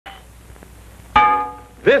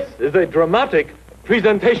This is a dramatic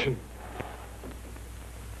presentation.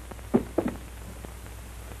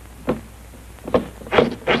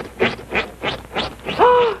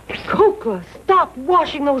 Kukla, stop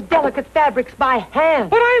washing those delicate fabrics by hand.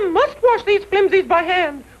 But I must wash these flimsies by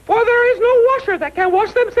hand, for there is no washer that can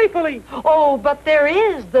wash them safely. Oh, but there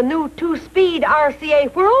is the new 2-speed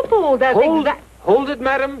RCA Whirlpool. Hold it,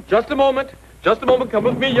 madam. Just a moment. Just a moment. Come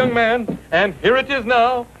with me, young man. And here it is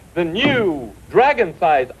now. The new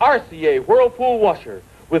dragon-size RCA Whirlpool washer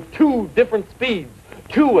with 2 different speeds,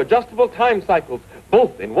 2 adjustable time cycles,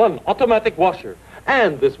 both in one automatic washer.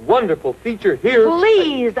 And this wonderful feature here...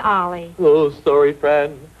 Please, Ollie. Oh, sorry,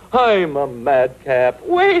 Fran. I'm a madcap.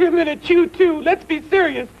 Wait a minute, you two. Let's be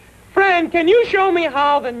serious. Fran, can you show me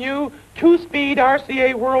how the new 2-speed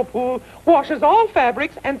RCA Whirlpool washes all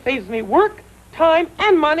fabrics and saves me work, time,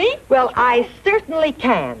 and money? Well, I certainly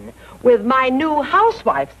can, with my new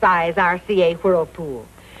housewife-size RCA Whirlpool.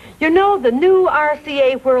 You know, the new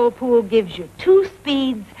RCA Whirlpool gives you 2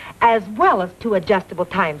 speeds as well as 2 adjustable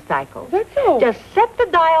time cycles. That's so. Just set the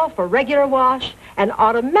dial for regular wash, and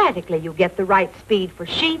automatically you get the right speed for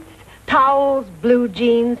sheets, towels, blue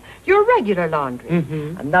jeans, your regular laundry.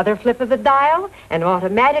 Mm-hmm. Another flip of the dial, and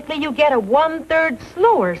automatically you get a 1/3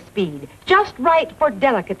 slower speed, just right for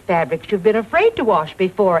delicate fabrics you've been afraid to wash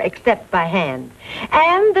before, except by hand.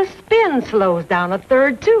 And the spin slows down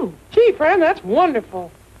 1/3, too. Gee, Fran, that's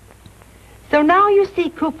wonderful. So now you see,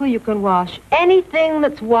 Kukla, you can wash anything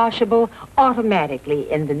that's washable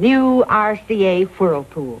automatically in the new RCA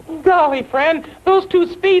Whirlpool. Golly, Fran, those 2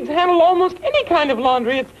 speeds handle almost any kind of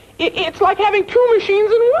laundry. It's like having 2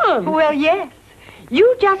 machines in one. Well, yes.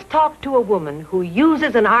 You just talk to a woman who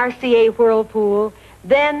uses an RCA Whirlpool,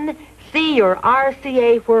 then see your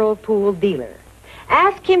RCA Whirlpool dealer.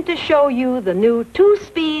 Ask him to show you the new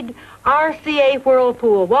 2-speed RCA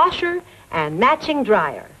Whirlpool washer and matching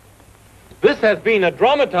dryer. This has been a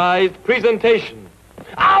dramatized presentation.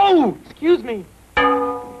 Ow! Excuse me.